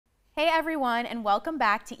Hey everyone, and welcome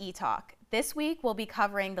back to Etalk. This week we'll be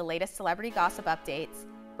covering the latest celebrity gossip updates,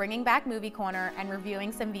 bringing back Movie Corner, and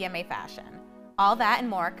reviewing some VMA fashion. All that and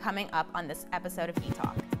more coming up on this episode of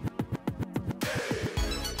Etalk.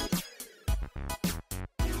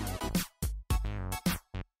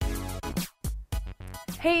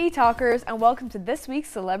 Hey Etalkers, and welcome to this week's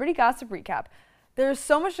celebrity gossip recap. There's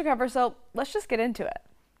so much to cover, so let's just get into it.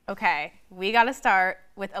 Okay, we gotta start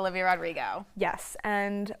with Olivia Rodrigo. Yes,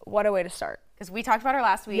 and what a way to start. Because we talked about her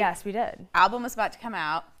last week. Yes, we did. Album was about to come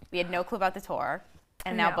out. We had no clue about the tour,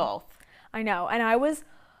 and now both. I know, and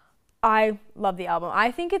I love the album.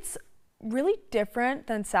 I think it's really different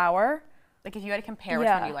than Sour. Like if you had to compare which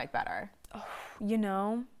one you like better. Oh,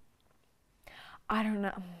 I don't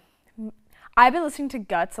know. I've been listening to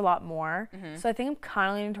Guts a lot more, so I think I'm kind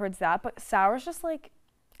of leaning towards that, but Sour's just like,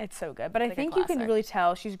 it's so good. But I think you can really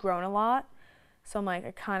tell she's grown a lot. So I'm like, I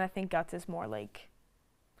kind of think Guts is more like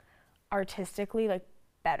artistically like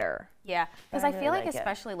better. Yeah, because I feel like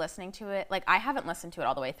especially listening to it, like I haven't listened to it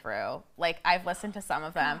all the way through. Like I've listened to some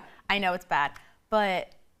of them. I know it's bad,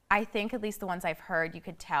 but I think at least the ones I've heard, you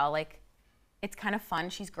could tell like it's kind of fun.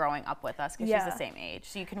 She's growing up with us because she's the same age,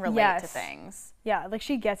 so you can relate to things. Yeah, like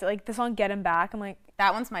she gets it. Like the song "Get Him Back," I'm like,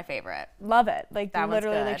 that one's my favorite. Love it. Like that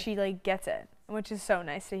literally, like she like gets it, which is so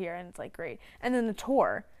nice to hear, and it's like great. And then the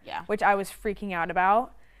tour, which I was freaking out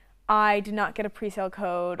about. I did not get a pre-sale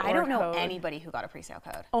code. I don't know anybody who got a pre-sale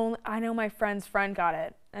code. I know my friend's friend got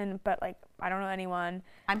it, but like I don't know anyone.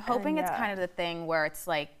 I'm hoping it's kind of the thing where it's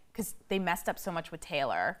like, because they messed up so much with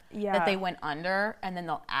Taylor that they went under, and then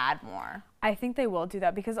they'll add more. I think they will do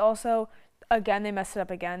that because also, again, they messed it up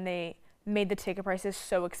again. They made the ticket prices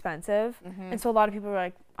so expensive, and so a lot of people were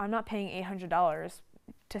like, "I'm not paying $800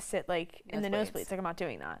 to sit like in the nosebleeds. Like I'm not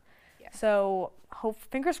doing that." Yeah. So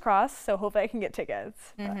fingers crossed. So hopefully I can get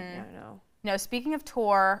tickets. But, No, speaking of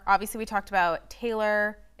tour, obviously we talked about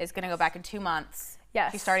Taylor is going to go back in 2 months.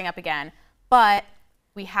 Yes. She's starting up again, but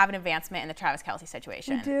we have an advancement in the Travis Kelce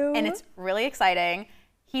situation. We do. And it's really exciting.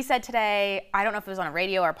 He said today, I don't know if it was on a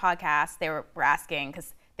radio or a podcast, they were asking,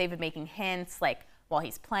 because they've been making hints, like, while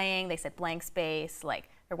he's playing, they said blank space, like,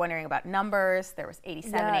 they're wondering about numbers. There was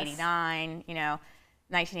 87, 89,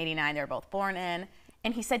 1989, they were both born in.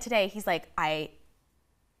 And he said today, he's like, I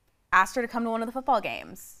asked her to come to one of the football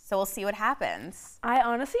games, so we'll see what happens.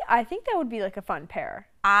 I think that would be, like, a fun pair.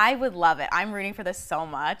 I would love it. I'm rooting for this so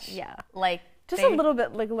much. Yeah. Like, just a little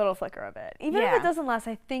bit, like a little flicker of it. Even if it doesn't last,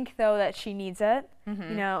 I think, though, that she needs it,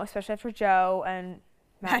 especially after Joe and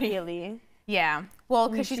Matt Healy. Yeah. Well,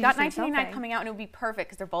 because she's got 1989 coming out, and it would be perfect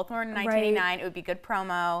because they're both born in 1989. It would be good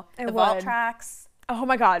promo. The vault tracks. Oh,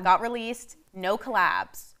 my God. Got released. No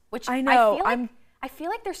collabs. Which I know. I feel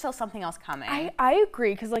like there's still something else coming. I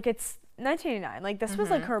agree because, like, it's 1989. Like, this was,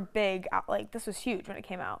 like, her big, like, this was huge when it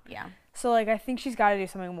came out. Yeah. So, like, I think she's got to do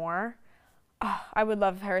something more. I would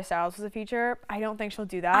love if Harry Styles was a feature. I don't think she'll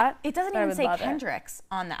do that. It doesn't even say Kendrick's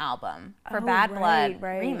on the album for Bad Blood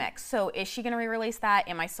remix. So is she going to re-release that?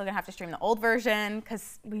 Am I still going to have to stream the old version?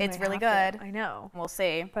 Because it's really good. I know. We'll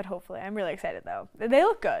see. But hopefully. I'm really excited, though. They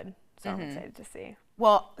look good. So I'm excited to see.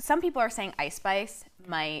 Well, some people are saying Ice Spice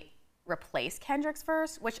might replace Kendrick's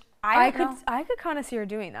verse, which I could kind of see her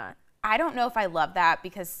doing that. I don't know if I love that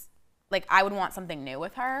because, like, I would want something new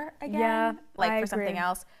with her again. Yeah, like for something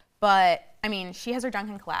else. But, I mean, she has her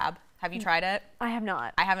Dunkin' collab. Have you tried it? I have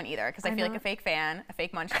not. I haven't either because I feel like a fake fan, a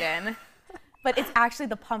fake munchkin. But it's actually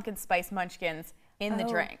the pumpkin spice munchkins in the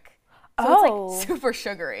drink. So it's like super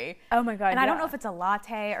sugary. Oh my God. And I don't know if it's a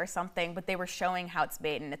latte or something, but they were showing how it's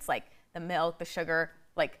made. And it's like the milk, the sugar,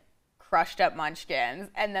 like crushed up munchkins,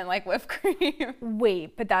 and then like whipped cream.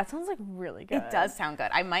 Wait, but that sounds like really good. It does sound good.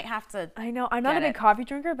 I might have to. I know. I'm not a big coffee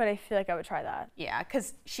drinker, but I feel like I would try that. Yeah,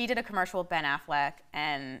 because she did a commercial with Ben Affleck,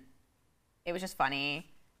 and it was just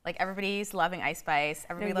funny. Like, everybody's loving Ice Spice.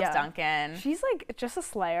 Everybody loves Dunkin'. She's, like, just a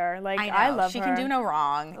slayer. Like, I love her. She can do no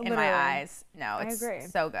wrong in my eyes. No, it's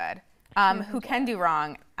so good. Who can do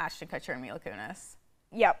wrong? Ashton Kutcher and Mila Kunis.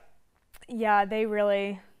 Yep. Yeah, they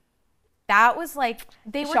really... That was, like,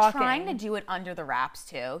 they were trying to do it under the wraps,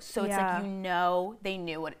 too. So it's like, they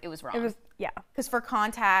knew it was wrong. It was, Because for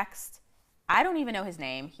context, I don't even know his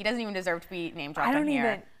name. He doesn't even deserve to be name dropped on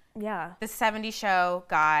here. The 70s show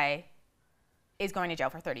guy is going to jail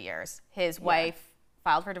for 30 years. His wife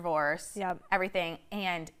filed for divorce, everything,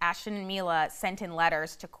 and Ashton and Mila sent in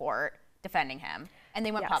letters to court defending him. And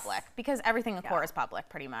they went public because everything in court is public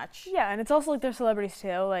pretty much. Yeah, and it's also like they're celebrities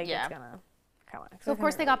too. Like it's gonna come on. So of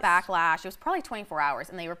course they got backlash. It was probably 24 hours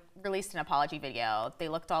and they released an apology video. They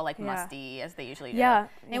looked all like musty as they usually do. Yeah.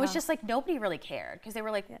 And it was just like nobody really cared because they were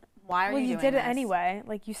like, why are you doing this? Well, you did it anyway.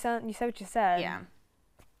 Like you said what you said. Yeah.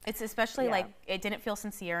 It's especially like it didn't feel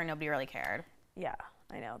sincere and nobody really cared. Yeah,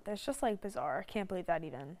 I know. That's just like bizarre. I can't believe that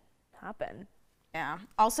even happened. Yeah.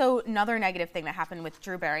 Also, another negative thing that happened with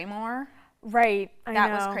Drew Barrymore. Right. I know.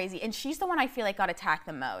 That was crazy. And she's the one I feel like got attacked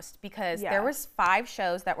the most because there was 5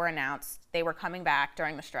 shows that were announced. They were coming back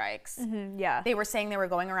during the strikes. Yeah. They were saying they were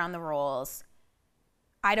going around the rules.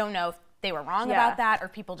 I don't know if they were wrong about that or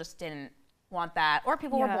people just didn't want that or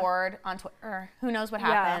people were bored on Twitter. Who knows what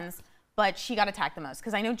happens. But she got attacked the most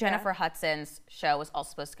because I know Jennifer Hudson's show was also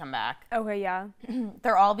supposed to come back. Okay, yeah.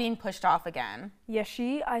 They're all being pushed off again. Yeah,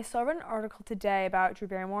 I saw an article today about Drew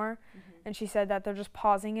Barrymore, and she said that they're just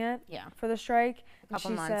pausing it for the strike. And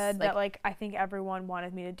she said that, like, I think everyone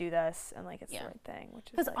wanted me to do this, and, like, it's the right thing.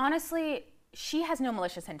 Because honestly, she has no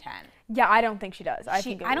malicious intent. Yeah, I don't think she does. I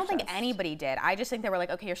don't think anybody did. I just think they were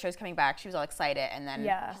like, okay, your show's coming back. She was all excited, and then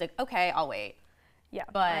she's like, okay, I'll wait. Yeah,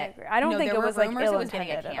 but I agree. I don't think it was like rumors it was going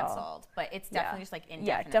to ill-intended get canceled, but it's definitely just like indefinitely.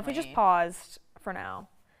 Yeah, definitely just paused for now.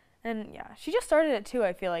 And she just started it too,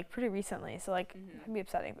 I feel like, pretty recently. So like, it'd be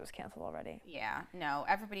upsetting if it was canceled already. Yeah, no,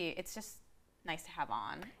 everybody, it's just nice to have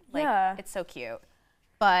on. Like, it's so cute.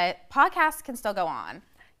 But podcasts can still go on.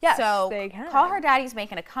 Yes, so they can. Call Her Daddy's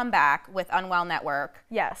making a comeback with Unwell Network.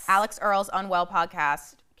 Yes. Alex Earl's Unwell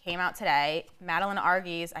podcast came out today. Madeline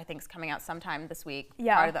Argy's, I think, is coming out sometime this week.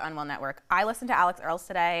 Yeah. Part of the Unwell Network. I listened to Alex Earl's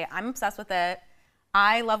today. I'm obsessed with it.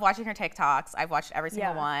 I love watching her TikToks. I've watched every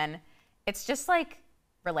single one. It's just like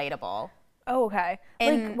relatable. Oh, okay.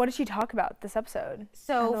 And like, what did she talk about this episode?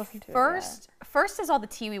 So first is all the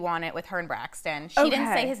tea we wanted with her and Braxton. She didn't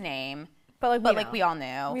say his name. But we all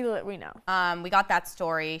knew. We know. We got that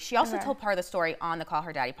story. She also told part of the story on the Call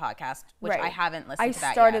Her Daddy podcast, which I haven't listened to that yet.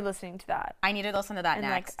 I started listening to that. I need to listen to that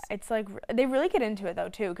next. Like, it's like, they really get into it though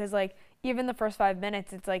too, because like even the first 5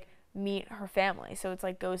 minutes, it's like meet her family. So it's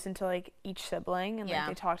like goes into like each sibling and like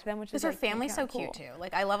they talk to them, which is her family's so cute too.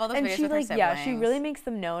 Like I love all those videos with her siblings. Yeah, she really makes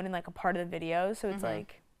them known in like a part of the video. So it's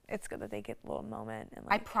like, it's good that they get a little moment. And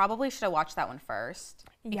like, I probably should have watched that one first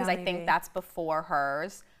because I think that's before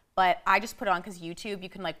hers. But I just put it on because YouTube, you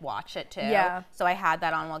can like watch it too. Yeah. So I had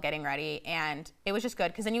that on while getting ready, and it was just good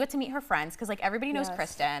because then you get to meet her friends because like everybody knows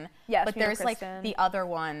Kristen. Yes. But there's like the other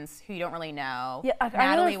ones who you don't really know. Yeah.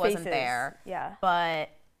 Natalie wasn't there. Yeah. But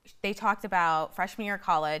they talked about freshman year of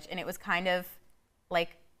college, and it was kind of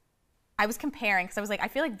like I was comparing because I was like, I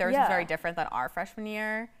feel like theirs was very different than our freshman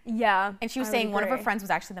year. Yeah. And she was saying one of her friends was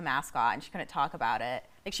actually the mascot, and she couldn't talk about it.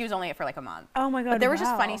 Like, she was only in it for like a month. Oh my God. But there was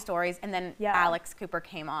just funny stories. And then Alex Cooper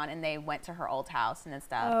came on and they went to her old house and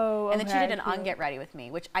stuff. Oh, okay. And then she did an Unget Ready with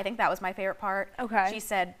me, which I think that was my favorite part. Okay. She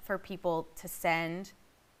said for people to send,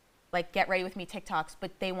 like, get ready with me TikToks,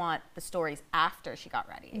 but they want the stories after she got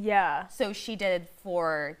ready. Yeah. So she did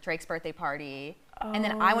for Drake's birthday party. Oh. And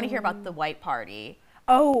then I want to hear about the white party.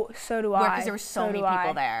 Oh, so do I. Because there were so many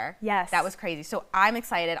people there. Yes. That was crazy. So I'm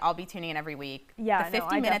excited. I'll be tuning in every week. Yeah, the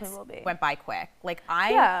 50 minutes went by quick. Like,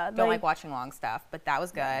 I don't like watching long stuff, but that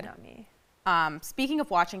was good. Not me. Speaking of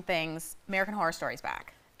watching things, American Horror Story's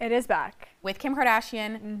back. It is back. With Kim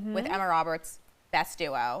Kardashian, with Emma Roberts, best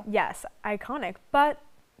duo. Yes, iconic. But,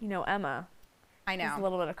 you know, Emma. I know. There's a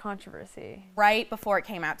little bit of controversy. Right before it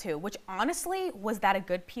came out, too, which honestly, was that a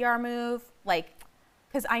good PR move? Like,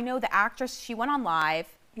 because I know the actress, she went on live.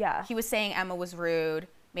 Yeah. He was saying Emma was rude,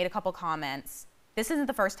 made a couple comments. This isn't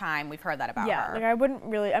the first time we've heard that about her. Yeah,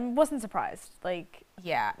 like I wasn't surprised. Like,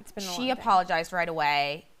 yeah. It's been she apologized right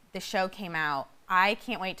away. The show came out. I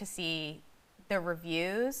can't wait to see the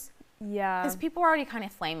reviews. Yeah. Because people were already kind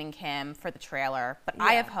of flaming Kim for the trailer. But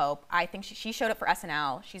I have hope. I think she showed up for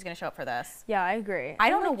SNL. She's going to show up for this. Yeah, I agree. I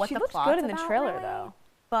don't know what the plot's about. She looks good in the trailer, though.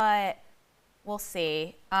 But we'll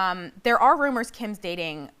see. There are rumors Kim's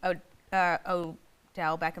dating Odell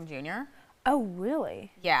Beckham Jr. Oh,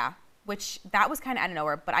 really? Yeah, which that was kind of out of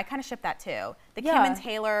nowhere, but I kind of ship that too. The Kim and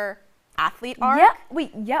Taylor athlete arc.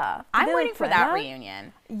 Yeah, I'm waiting for that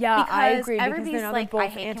reunion. Yeah, I agree. Because everybody's like, I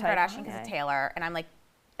hate Kim Kardashian because it's Taylor, and I'm like,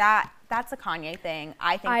 that's a Kanye thing.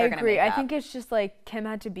 I think they're gonna make up. I think it's just like Kim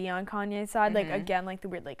had to be on Kanye's side. Like again, like the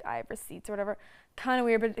weird like I have receipts or whatever. Kind of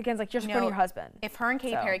weird, but again, it's like just in front of your husband. If her and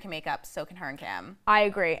Katy Perry can make up, so can her and Kim. I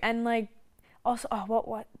agree, and like also,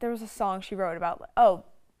 what? There was a song she wrote about.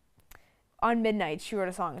 On Midnight, she wrote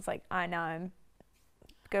a song. It's like I'm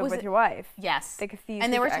good with your wife. Yes.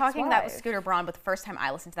 And they were talking that with Scooter Braun, but the first time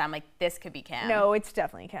I listened to that, I'm like, this could be Kim. No, it's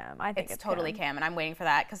definitely Kim. I think it's totally Kim, and I'm waiting for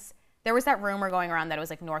that because there was that rumor going around that it was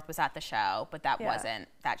like North was at the show, but that wasn't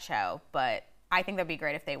that show. But I think that'd be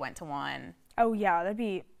great if they went to one. Oh yeah, that'd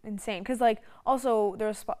be insane. Because like also there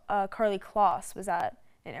was Carly Kloss was at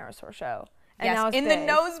an Aerosol show. And yes, in the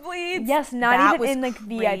nosebleeds. Yes, not even in like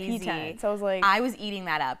VIP tent. So I was like, I was eating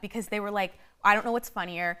that up because they were like, I don't know what's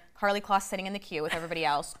funnier, Karlie Kloss sitting in the queue with everybody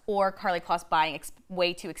else, or Karlie Kloss buying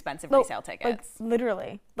way too expensive resale tickets. Like,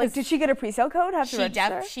 literally. Like, did she get a pre-sale code? Have to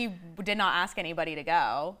register? She did not ask anybody to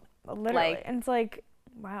go. Literally. Like, and it's like,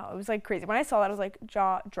 wow, it was like crazy. When I saw that, I was like,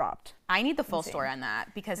 jaw dropped. I need the full story on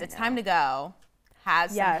that because it's time to go.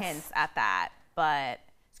 Has some hints at that. But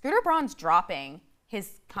Scooter Braun's dropping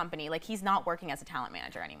his company. Like, he's not working as a talent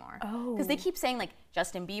manager anymore. Oh. Because they keep saying, like,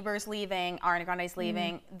 Justin Bieber's leaving, Ariana Grande's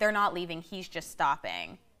leaving. They're not leaving. He's just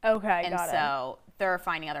stopping. Okay, got it. And so they're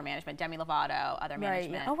finding other management. Demi Lovato, other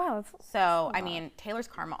management. Oh, wow. So, I mean, Taylor's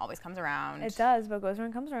karma always comes around. It does, but goes when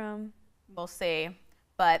it comes around. We'll see.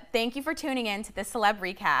 But thank you for tuning in to this Celeb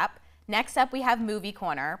Recap. Next up, we have Movie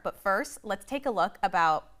Corner. But first, let's take a look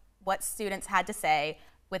about what students had to say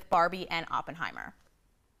with Barbie and Oppenheimer.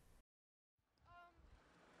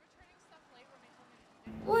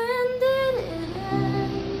 When did it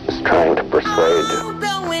end? Is trying to persuade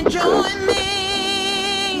the prince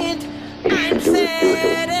he should do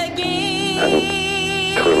his duty, and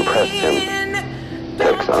to impress him,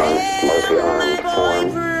 takes on multi-armed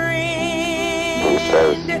form and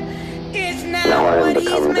says, "Now I am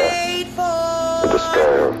become death, the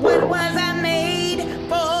destroyer of worlds."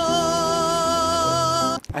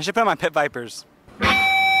 I should put on my pit vipers.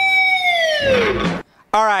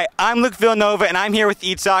 All right, I'm Luke Villanova, and I'm here with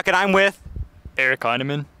Etalk, and I'm with Eric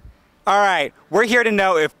Heineman. All right, we're here to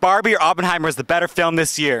know if Barbie or Oppenheimer is the better film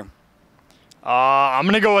this year. I'm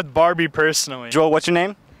gonna go with Barbie personally. Joel, what's your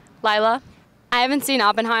name? Lila. I haven't seen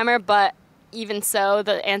Oppenheimer, but even so,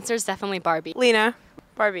 the answer is definitely Barbie. Lena.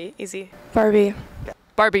 Barbie, easy. Barbie.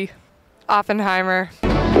 Barbie. Oppenheimer.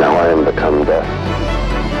 Now I am become death,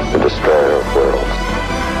 the destroyer of worlds.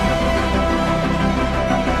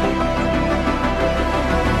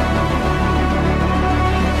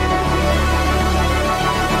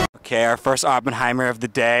 Okay, our first Oppenheimer of the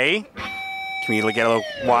day. Can we get a little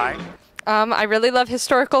why? I really love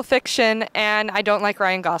historical fiction, and I don't like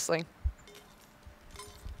Ryan Gosling.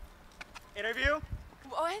 Interview?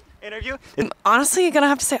 What? Interview? Honestly, you're gonna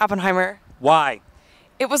have to say Oppenheimer. Why?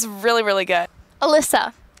 It was really, really good.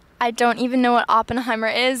 Alyssa. I don't even know what Oppenheimer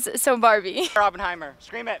is, so Barbie. Oppenheimer.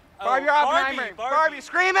 Scream it. Barbie or Oppenheimer? Barbie,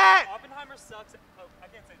 scream it! Oppenheimer sucks. Oh, I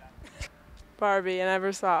can't say that. Barbie. I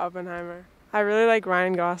never saw Oppenheimer. I really like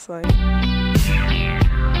Ryan Gosling.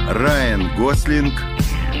 Ryan Gosling.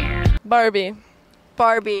 Barbie.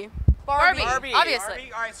 Barbie. Barbie. Barbie. Obviously.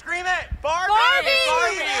 Barbie. All right, scream it. Barbie.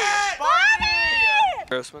 Barbie. Barbie.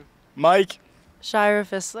 Grossman. Mike. Shira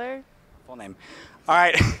Fissler. Full name. All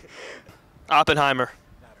right. Oppenheimer.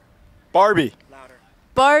 Barbie. Louder.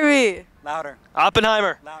 Barbie. Louder.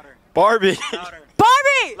 Oppenheimer. Louder. Barbie. Louder.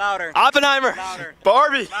 Barbie. Louder. Oppenheimer. Louder.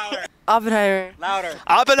 Barbie. Louder. Oppenheimer. Louder.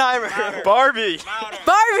 Oppenheimer. Louder. Barbie. Louder.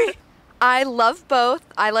 Barbie. I love both.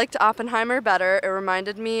 I liked Oppenheimer better. It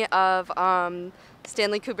reminded me of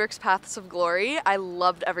Stanley Kubrick's Paths of Glory. I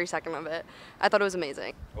loved every second of it. I thought it was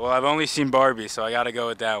amazing. Well, I've only seen Barbie, so I gotta go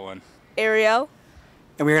with that one. Ariel.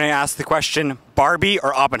 And we're going to ask the question, Barbie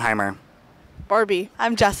or Oppenheimer? Barbie.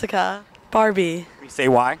 I'm Jessica. Barbie. We say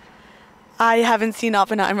why? I haven't seen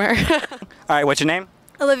Oppenheimer. All right, what's your name?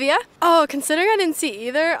 Olivia? Oh, considering I didn't see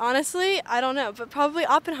either, honestly, I don't know, but probably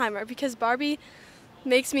Oppenheimer because Barbie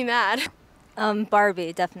makes me mad.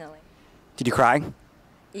 Barbie, definitely. Did you cry?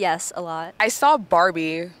 Yes, a lot. I saw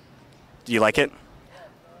Barbie. Do you like it?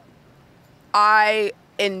 I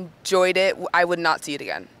enjoyed it. I would not see it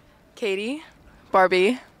again. Katie?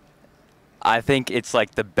 Barbie. I think it's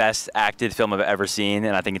like the best acted film I've ever seen,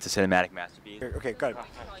 and I think it's a cinematic masterpiece. Okay, good. All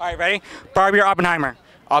right, ready? Barbie or Oppenheimer?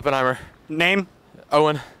 Oppenheimer. Name?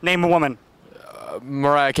 Owen. Name a woman.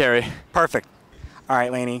 Mariah Carey. Perfect. All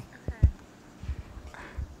right, Lainey.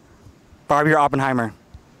 Barbie or Oppenheimer?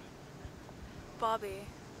 Barbie.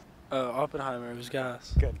 Oppenheimer. It was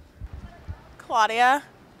gas. Good. Claudia.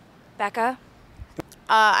 Becca.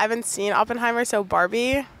 I haven't seen Oppenheimer, so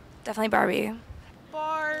Barbie. Definitely Barbie.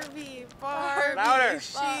 Barbie. Barbie. Louder.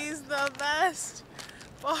 She's the best.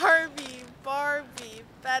 Barbie. Barbie.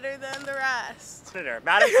 Better than the rest. Senator.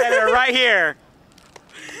 Madam Senator, right here.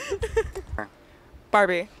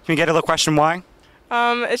 Barbie. Can we get a little question why?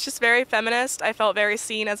 It's just very feminist. I felt very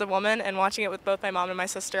seen as a woman, and watching it with both my mom and my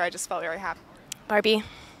sister, I just felt very happy. Barbie.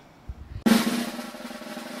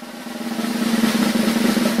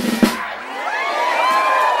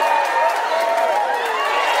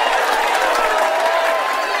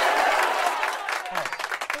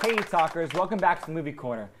 Hey Talkers, welcome back to Movie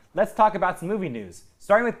Corner. Let's talk about some movie news,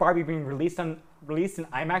 starting with Barbie being released in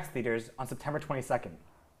IMAX theaters on September 22nd.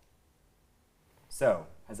 So,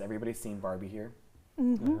 has everybody seen Barbie here?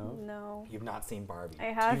 No. You've not seen Barbie. I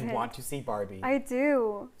haven't. Do you want to see Barbie? I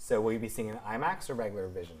do. So will you be seeing it in IMAX or regular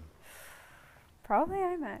vision? Probably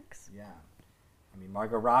IMAX. Yeah. I mean,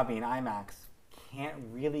 Margot Robbie in IMAX can't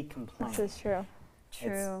really complain. This is true.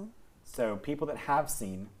 True. So people that have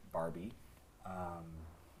seen Barbie,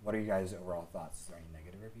 what are you guys' overall thoughts? Is there any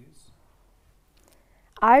negative reviews?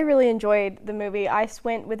 I really enjoyed the movie. I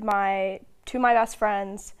went with two of my best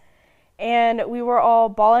friends, and we were all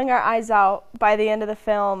bawling our eyes out by the end of the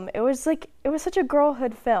film. It was such a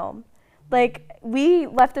girlhood film. Like, we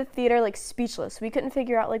left the theater like speechless. We couldn't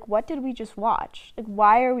figure out like, what did we just watch? Like,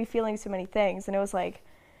 why are we feeling so many things? And it was like,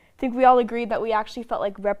 I think we all agreed that we actually felt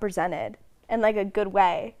like represented in like a good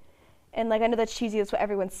way. And like, I know that's cheesy, that's what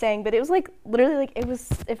everyone's saying, but it was like literally like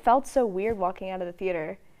it felt so weird walking out of the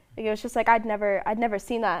theater. Like, it was just like I'd never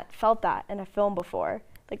seen that, felt that in a film before.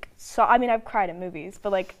 Like, I mean, I've cried at movies,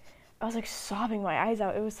 but like I was like sobbing my eyes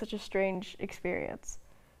out. It was such a strange experience.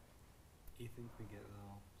 Ethan, we get a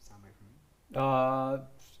little soundbite from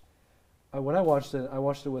you. When I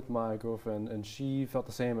watched it with my girlfriend, and she felt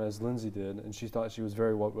the same as Lindsay did, and she thought she was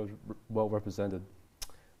very well represented.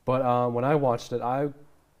 But when I watched it, I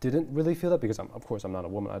didn't really feel that because, of course, I'm not a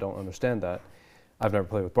woman. I don't understand that. I've never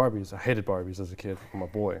played with Barbies. I hated Barbies as a kid. I'm a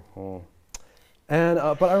boy. Oh. And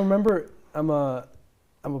but I remember I'm a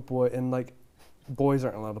boy, and like boys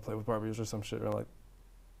aren't allowed to play with Barbies or some shit, or like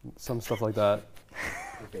some stuff like that.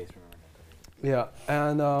 Yeah,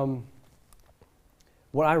 and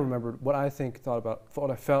what I remembered, what I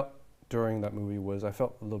felt during that movie was I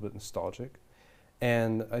felt a little bit nostalgic,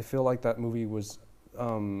 and I feel like that movie was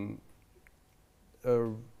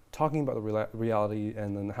talking about the reality,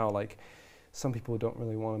 and then how like some people don't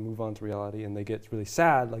really want to move on to reality, and they get really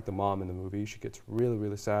sad, like the mom in the movie. She gets really,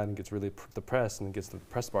 really sad and gets really depressed, and gets the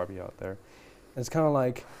depressed Barbie out there. And it's kind of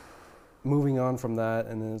like moving on from that,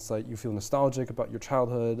 and then it's like you feel nostalgic about your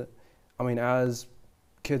childhood. I mean, as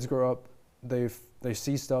kids grow up, they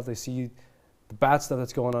see stuff, they see the bad stuff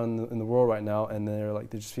that's going on in the world right now, and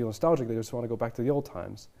they just feel nostalgic. They just want to go back to the old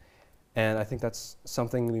times. And I think that's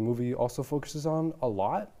something the movie also focuses on a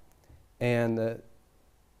lot, and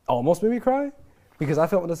almost made me cry because I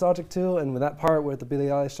felt nostalgic too. And when that part where the Billie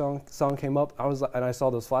Eilish song came up, and I saw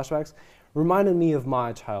those flashbacks, reminded me of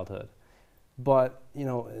my childhood. But you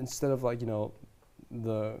know, instead of like, you know,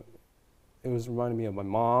 it was reminding me of my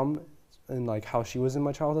mom and like how she was in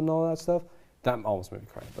my childhood and all that stuff. That almost made me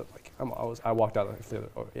cry. But like I walked out of the theater.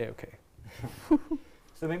 Oh yeah, okay.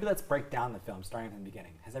 So maybe let's break down the film, starting from the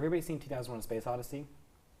beginning. Has everybody seen 2001: A Space Odyssey?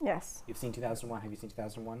 Yes. You've seen 2001. Have you seen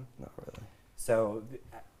 2001? Not really. So,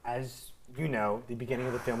 as you know, the beginning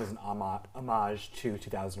of the film is an homage to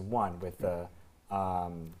 2001 with the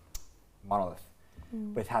monolith,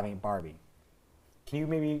 with having Barbie. Can you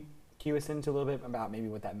maybe cue us into a little bit about maybe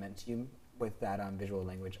what that meant to you with that visual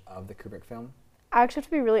language of the Kubrick film? I actually have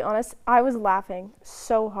to be really honest, I was laughing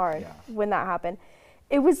so hard when that happened.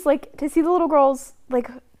 It was like, to see the little girls like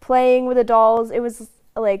playing with the dolls, it was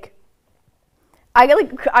like, I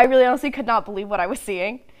really honestly could not believe what I was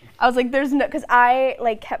seeing. I was like, there's no, because I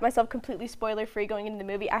like kept myself completely spoiler free going into the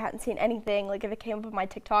movie. I hadn't seen anything. Like, if it came up on my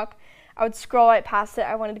TikTok, I would scroll right past it.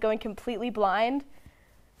 I wanted to go in completely blind.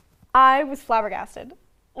 I was flabbergasted.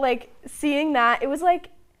 Like, seeing that, it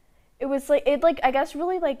I guess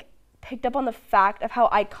really like picked up on the fact of how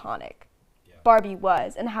iconic Barbie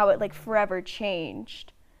was, and how it like forever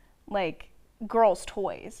changed like girls'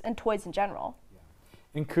 toys and toys in general.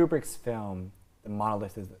 In Kubrick's film, the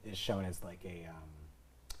monolith is shown as like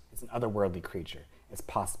it's an otherworldly creature. It's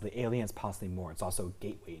possibly alien, it's possibly more. It's also a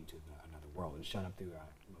gateway into another world. It's shown up throughout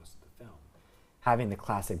most of the film. Having the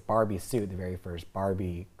classic Barbie suit, the very first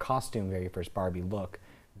Barbie costume, very first Barbie look,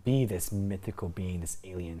 be this mythical being, this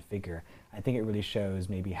alien figure, I think it really shows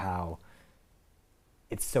maybe how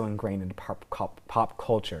it's so ingrained into pop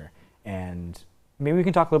culture. And maybe we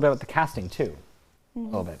can talk a little bit about the casting too, a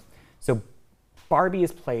little bit. So Barbie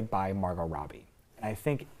is played by Margot Robbie. And I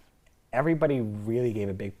think everybody really gave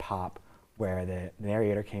a big pop where the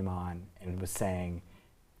narrator came on and was saying,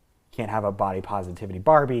 can't have a body positivity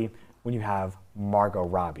Barbie when you have Margot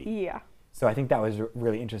Robbie. Yeah. So I think that was a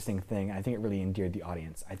really interesting thing. I think it really endeared the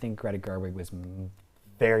audience. I think Greta Gerwig was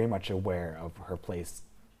very much aware of her place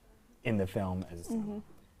in the film, as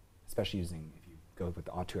especially using, if you go with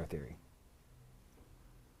the auteur theory.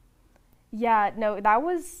 Yeah, no, that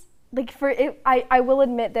was like, for it, I will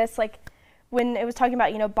admit this, like when it was talking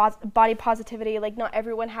about, you know, body positivity, like not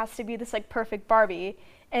everyone has to be this like perfect Barbie,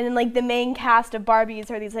 and then like the main cast of Barbies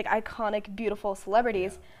are these like iconic, beautiful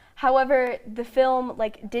celebrities. However, the film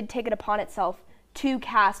like did take it upon itself to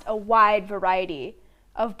cast a wide variety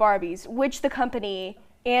of Barbies, which the company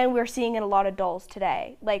and we're seeing it a lot of dolls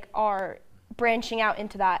today, like are branching out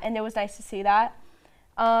into that, and it was nice to see that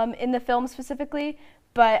in the film specifically.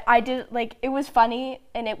 But I did, like, it was funny,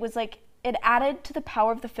 and it was like, it added to the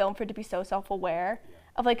power of the film for it to be so self-aware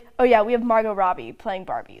of like, oh yeah, we have Margot Robbie playing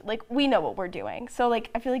Barbie, like we know what we're doing. So like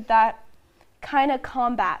I feel like that kind of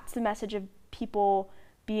combats the message of people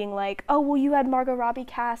being like, oh well, you had Margot Robbie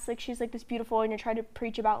cast, like she's like this beautiful, and you're trying to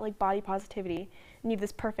preach about like body positivity, and you have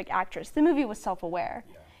this perfect actress. The movie was self-aware,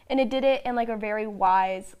 and it did it in like a very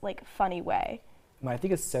wise, like funny way. Well, I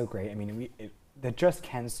think it's so great. I mean, the Just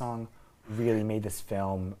Ken song really made this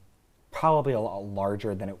film probably a lot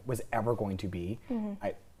larger than it was ever going to be,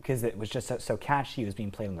 because it was just so catchy. It was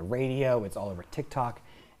being played on the radio. It's all over TikTok,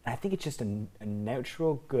 and I think it's just a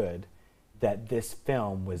natural good that this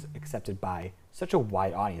film was accepted by such a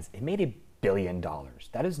wide audience. It made $1 billion.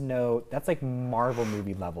 That's like Marvel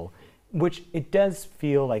movie level, which it does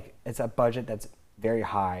feel like it's a budget that's very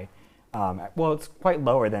high. Well, it's quite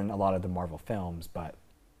lower than a lot of the Marvel films, but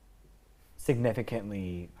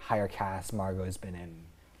significantly higher cast. Margot's been in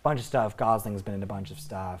a bunch of stuff. Gosling's been in a bunch of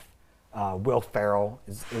stuff. Will Ferrell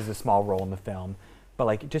is a small role in the film. But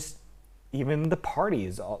like just even the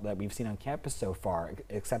parties that we've seen on campus so far,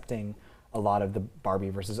 accepting a lot of the Barbie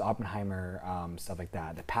versus Oppenheimer stuff like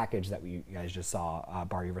that. The package that you guys just saw,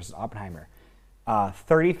 Barbie versus Oppenheimer.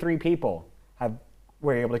 33 people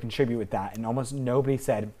were able to contribute with that, and almost nobody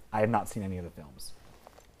said, I have not seen any of the films.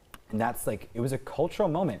 And that's like, it was a cultural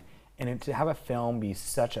moment. And to have a film be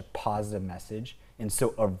such a positive message and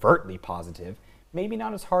so overtly positive, maybe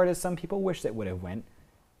not as hard as some people wish it would have went,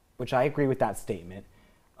 which I agree with that statement,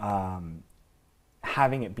 having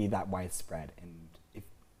it be that widespread. And if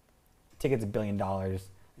ticket's $1 billion,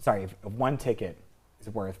 sorry, if one ticket is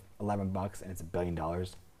worth $11 and it's $1 billion,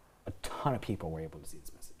 a ton of people were able to see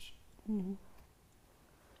this message. Mm-hmm.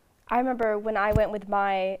 I remember when I went with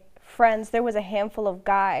my friends, there was a handful of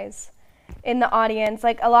guys in the audience.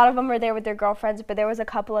 Like a lot of them were there with their girlfriends, but there was a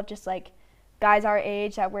couple of just like guys our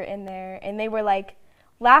age that were in there, and they were like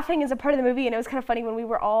laughing as a part of the movie. And it was kind of funny when we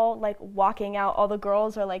were all like walking out, all the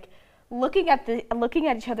girls are like looking at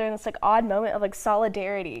each other in this like odd moment of like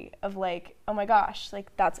solidarity of like, oh my gosh,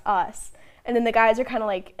 like that's us. And then the guys are kind of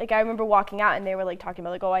like I remember walking out and they were like talking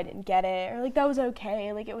about like, oh, I didn't get it, or like that was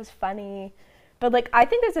okay, like it was funny. But like I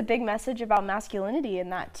think there's a big message about masculinity in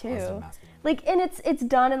that too. Like, and it's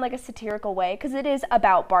done in like a satirical way, because it is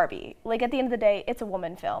about Barbie. Like at the end of the day, it's a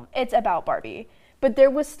woman film. It's about Barbie. But there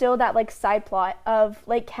was still that like side plot of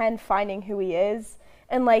like Ken finding who he is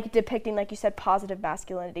and like depicting, like you said, positive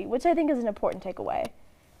masculinity, which I think is an important takeaway.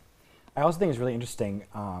 I also think it's really interesting,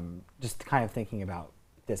 just kind of thinking about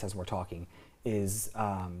this as we're talking, is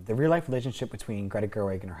the real life relationship between Greta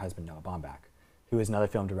Gerwig and her husband Noah Baumbach, who is another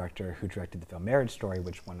film director who directed the film Marriage Story,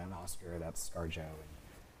 which won an Oscar. That's ScarJo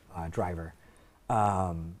and Driver.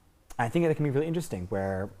 I think that can be really interesting,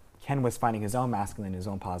 where Ken was finding his own masculine, his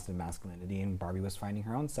own positive masculinity, and Barbie was finding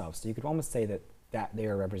her own self. So you could almost say that they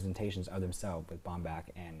are representations of themselves with Baumbach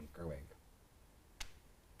and Gerwig.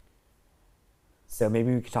 So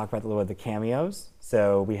maybe we could talk about a little bit of the cameos.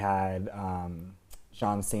 So we had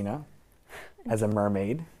John Cena as a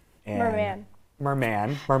mermaid. And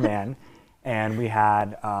Merman. And we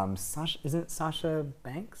had Sasha, isn't it Sasha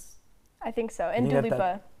Banks? I think so. And Dua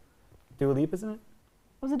Lipa. Dua Lipa, isn't it?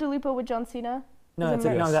 Was it Dua Lipa with John Cena? No,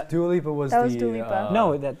 that Dua Lipa was that was Dua Lipa.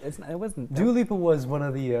 No, it wasn't. Dua Lipa was one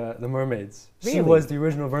of the mermaids. Really? She was the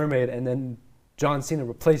original mermaid, and then John Cena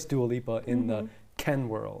replaced Dua Lipa in the Ken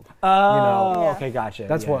world. Oh, okay, gotcha.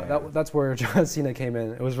 That's that's where John Cena came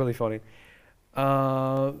in. It was really funny.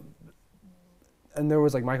 And there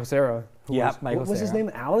was like Michael Cera. Michael What was his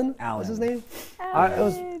name? Alan? What's his name?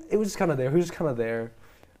 It was just kind of there. He was just kind of there.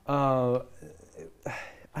 I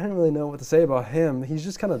didn't really know what to say about him. He's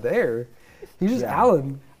just kind of there. He's just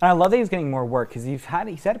Alan. And I love that he's getting more work, because he's had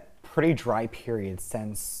a pretty dry period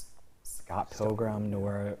since Scott Pilgrim,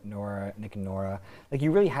 Nora, Nick and Nora. Like, he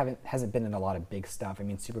really hasn't been in a lot of big stuff. I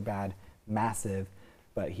mean, Superbad, massive,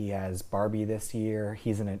 but he has Barbie this year.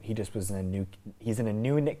 He's in a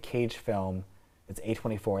new Nick Cage film. It's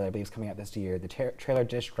A24 that I believe is coming out this year. The trailer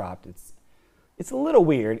just dropped. It's a little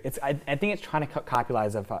weird. I think it's trying to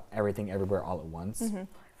capitalize of everything everywhere all at once. Mm-hmm.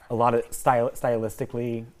 A lot of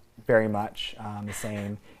stylistically, very much the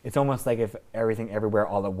same. It's almost like if Everything Everywhere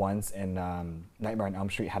All at Once and Nightmare on Elm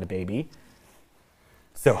Street had a baby.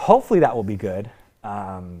 So hopefully that will be good.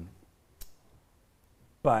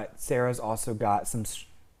 But Sarah's also got some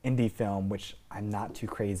indie film, which I'm not too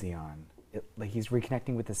crazy on. Like, he's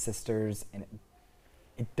reconnecting with his sisters, and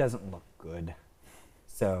it doesn't look good.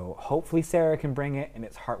 So hopefully Sarah can bring it, and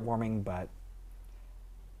it's heartwarming, but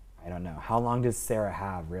I don't know. How long does Sarah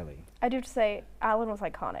have, really? I do have to say, Alan was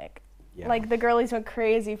iconic. Yeah. Like, the girlies went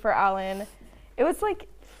crazy for Alan. It was, like,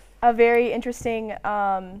 a very interesting,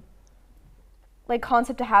 like,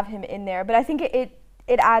 concept to have him in there. But I think it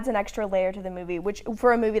adds an extra layer to the movie, which,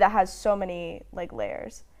 for a movie that has so many, like,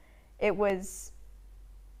 layers, everything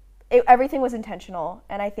was intentional.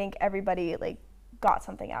 And I think everybody, like, got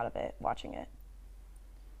something out of it watching it.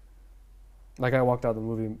 Like, I walked out of the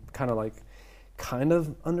movie kind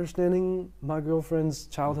of understanding my girlfriend's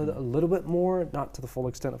childhood a little bit more, not to the full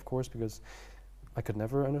extent, of course, because I could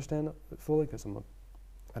never understand it fully because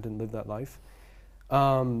I didn't live that life. We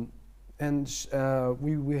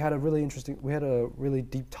had a really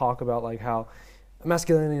deep talk about like how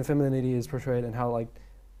masculinity and femininity is portrayed and how like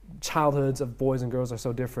childhoods of boys and girls are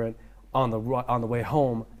so different on the way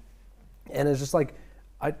home, and it's just like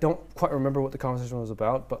I don't quite remember what the conversation was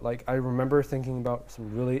about, but like I remember thinking about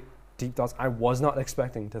some really deep thoughts. I was not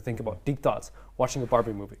expecting to think about deep thoughts watching a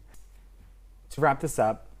Barbie movie. To wrap this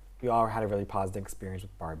up, we all had a really positive experience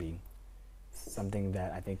with Barbie. Something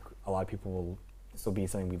that I think a lot of people this will be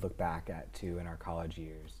something we look back at too in our college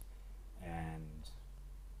years, and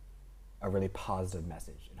a really positive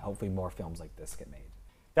message, and hopefully more films like this get made.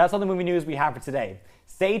 That's all the movie news we have for today.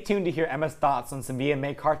 Stay tuned to hear Emma's thoughts on some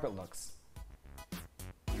VMA carpet looks.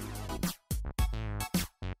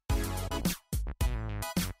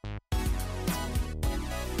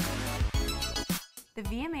 The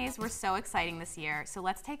VMAs were so exciting this year, so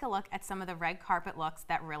let's take a look at some of the red carpet looks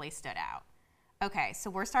that really stood out. Okay, so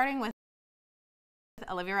we're starting with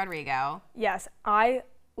Olivia Rodrigo. Yes, I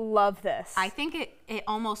love this. I think it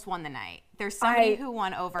almost won the night. There's somebody who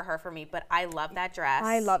won over her for me, but I love that dress.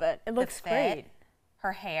 I love it. It looks great.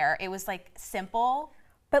 Her hair, it was like simple.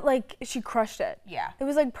 But like she crushed it. Yeah. It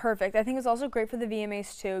was like perfect. I think it's also great for the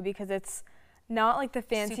VMAs too because it's not like the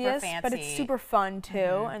fanciest, but it's super fun too.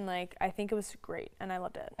 And like I think it was great and I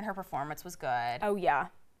loved it. And her performance was good. Oh yeah.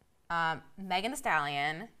 Megan Thee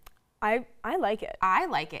Stallion. I like it. I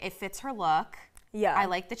like it. It fits her look. Yeah. I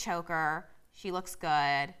like the choker. She looks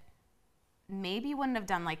good. Maybe wouldn't have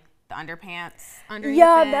done like the underpants underneath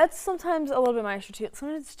it. That's sometimes a little bit my issue too.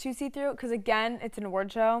 Sometimes it's too see-through because again, it's an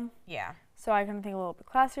award show. Yeah. So I kind of think a little bit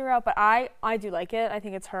classier route, but I do like it. I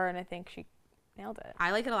think it's her and I think she nailed it.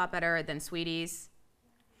 I like it a lot better than Sweetie's.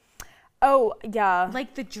 Oh, yeah.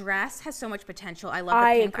 Like the dress has so much potential. I love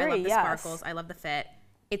the pink. I love the sparkles. I love the fit.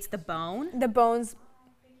 It's the bone. The bone's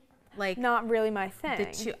like not really my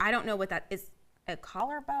thing. I don't know what that is. A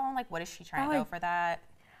collarbone? Like what is she trying to go for that?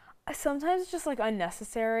 Sometimes it's just like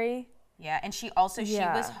unnecessary. Yeah, and she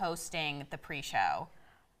was hosting the pre-show.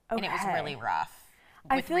 And it was really rough.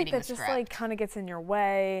 I feel like that just like kind of gets in your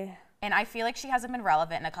way. And I feel like she hasn't been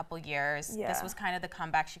relevant in a couple years. Yeah. This was kind of the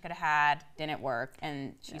comeback she could have had. Didn't work,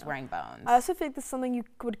 and she's wearing bones. I also think this is something you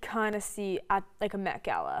would kind of see at like a Met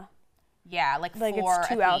Gala. Yeah, like for it's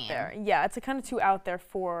too a out theme. there. Yeah, it's kind of too out there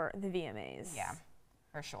for the VMAs. Yeah,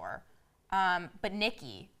 for sure. But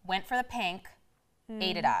Nikki went for the pink,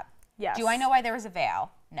 ate it up. Yes. Do I know why there was a veil?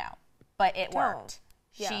 No, but it worked.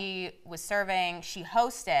 Yeah. She was serving. She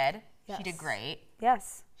hosted. Yes. She did great.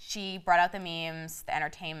 Yes. She brought out the memes, the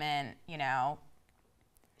entertainment, you know.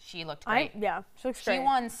 She looked great. She looks great. She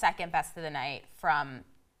won second best of the night from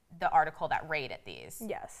the article that rated these.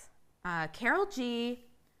 Yes. Karol G,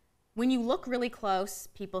 when you look really close,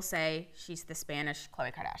 people say she's the Spanish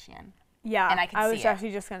Khloe Kardashian. Yeah, and I was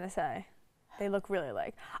actually just going to say. They look really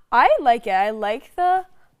alike. I like it. I like the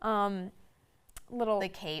the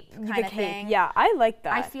cape kind of thing. Yeah, I like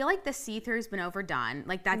that. I feel like the see-through's been overdone.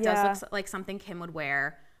 Like that does look like something Kim would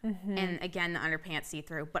wear. And again, the underpants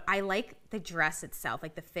see-through. But I like the dress itself,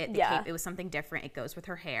 like the fit, the cape. It was something different. It goes with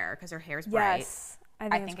her hair because her hair's bright. Yes,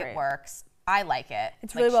 I think it works. I like it.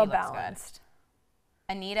 It's really well balanced.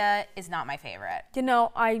 Anita is not my favorite. You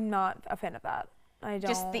know, I'm not a fan of that. I don't.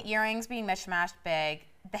 Just the earrings being mishmashed big.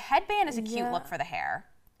 The headband is a cute look for the hair.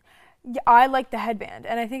 Yeah, I like the headband,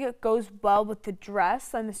 and I think it goes well with the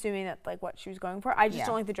dress. I'm assuming that's like what she was going for. I just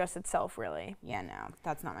don't like the dress itself, really. Yeah, no,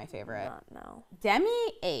 that's not my favorite. No. Demi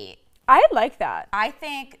ate. I like that. I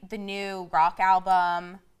think the new rock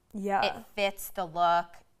album. Yeah. It fits the look.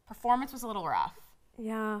 Performance was a little rough.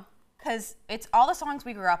 Yeah. Because it's all the songs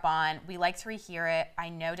we grew up on. We like to rehear it. I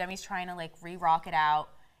know Demi's trying to like re-rock it out.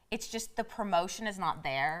 It's just the promotion is not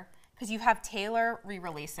there. Because you have Taylor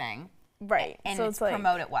re-releasing. Right. And so it's like,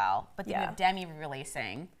 promote it well. But then you have Demi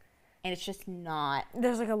re-releasing. And it's just not.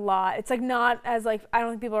 There's like a lot. It's like not as like, I don't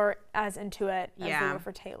think people are as into it as they were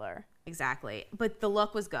for Taylor. Exactly. But the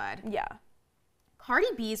look was good. Yeah. Cardi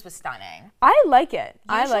B's was stunning. I like it.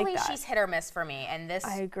 Usually I like that. She's hit or miss for me. And this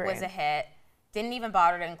I agree. was a hit. Didn't even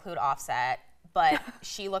bother to include Offset. but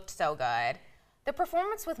she looked so good. The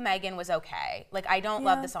performance with Megan was okay. Like, I don't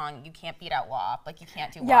love the song You Can't Beat Out WAP. Like, you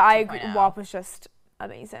can't do WAP 2.0. Yeah, I agree. WAP was just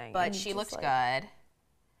amazing. But she looked good.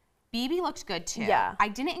 BB looked good too. Yeah. I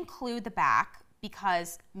didn't include the back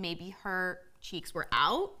because maybe her cheeks were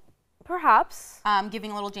out. Perhaps. Giving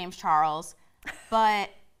a little James Charles. But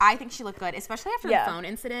I think she looked good, especially after the phone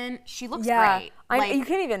incident. She looks great. Like, you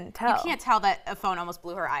can't even tell. You can't tell that a phone almost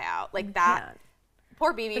blew her eye out. Like that.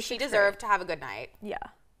 Poor BB, she deserved to have a good night. Yeah.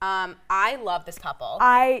 I love this couple.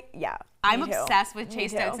 I'm obsessed with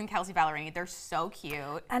Chase Stokes and Kelsey Ballerini. They're so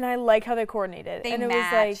cute. And I like how they coordinated. They and matched.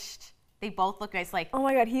 It was like, they both look nice. Like, oh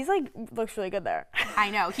my God, he's like looks really good there. I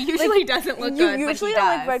know. He usually doesn't look good, usually but he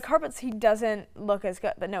on does. like red carpets, he doesn't look as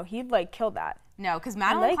good. But no, he like killed that. No, because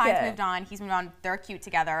Madeline Klein's moved on. He's moved on. They're cute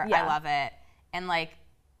together. I love it. And like,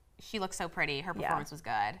 she looks so pretty. Her performance was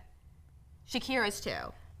good. Shakira's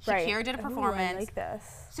too. Shakira did a performance. I like this.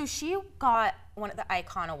 So she got one of the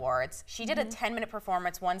Icon Awards. She did a 10-minute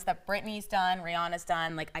performance, ones that Britney's done, Rihanna's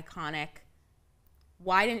done, like iconic.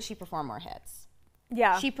 Why didn't she perform more hits?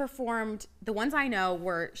 Yeah. She performed, the ones I know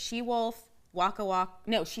were She-Wolf, Waka Waka.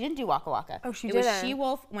 No, she didn't do Waka Waka. Oh, she didn't. It was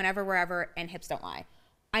She-Wolf, Whenever, Wherever, and Hips Don't Lie.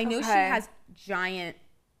 I know she has giant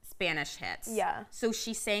Spanish hits. Yeah. So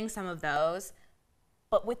she sang some of those.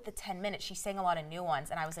 But with the 10 minutes, she sang a lot of new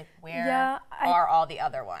ones. And I was like, where are all the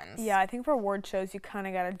other ones? Yeah, I think for award shows, you kind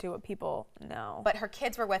of got to do what people know. But her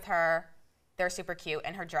kids were with her. They're super cute.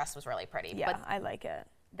 And her dress was really pretty. Yeah, but I like it.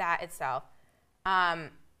 That itself.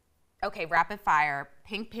 Okay, rapid fire.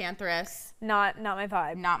 Pink Pantheress. Not my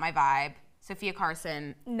vibe. Not my vibe. Sophia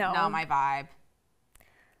Carson. No. Not my vibe.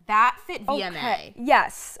 That fit VMA. Okay.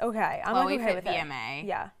 Yes. Okay. I'm Chloe okay fit with VMA. It.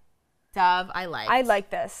 Yeah. Dove, I liked. I like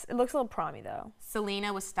this. It looks a little promy though.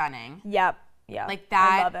 Selena was stunning. Yep. Yeah. Like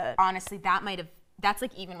that. I love it. Honestly, that's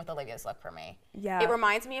like even with Olivia's look for me. Yeah. It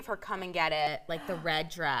reminds me of her Come and Get It, like the red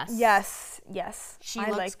dress. Yes. Yes. She I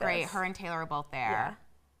looks like great. this. Her and Taylor are both there. Yeah.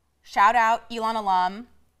 Shout out Elon alum,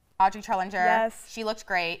 Audrey Trellinger. Yes. She looked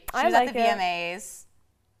great. She I was like at the it. VMAs.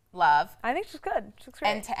 Love. I think she's good. She looks great.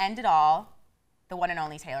 And to end it all, the one and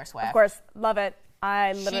only Taylor Swift. Of course, love it.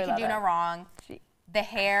 I literally She can love do it. no wrong. The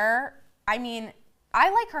hair, I mean, I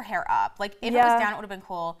like her hair up. Like, if it was down, it would have been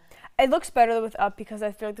cool. It looks better with up because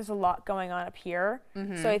I feel like there's a lot going on up here.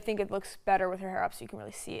 Mhm. So I think it looks better with her hair up so you can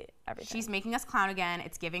really see everything. She's making us clown again.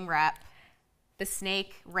 It's giving rep. The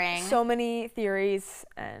snake ring. So many theories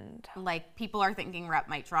and... Like, people are thinking rep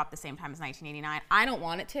might drop the same time as 1989. I don't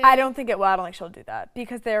want it to. I don't think it will. I don't think she'll do that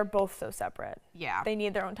because they're both so separate. Yeah. They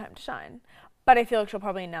need their own time to shine. But I feel like she'll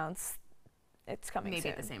probably announce it's coming Maybe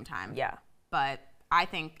soon. at the same time. Yeah. But I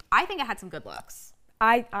think it had some good looks.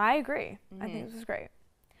 I agree. I think this is great.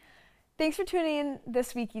 Thanks for tuning in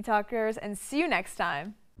this week, Etalkers, and see you next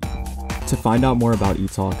time. To find out more about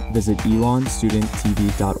Etalk, visit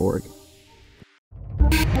elonstudenttv.org.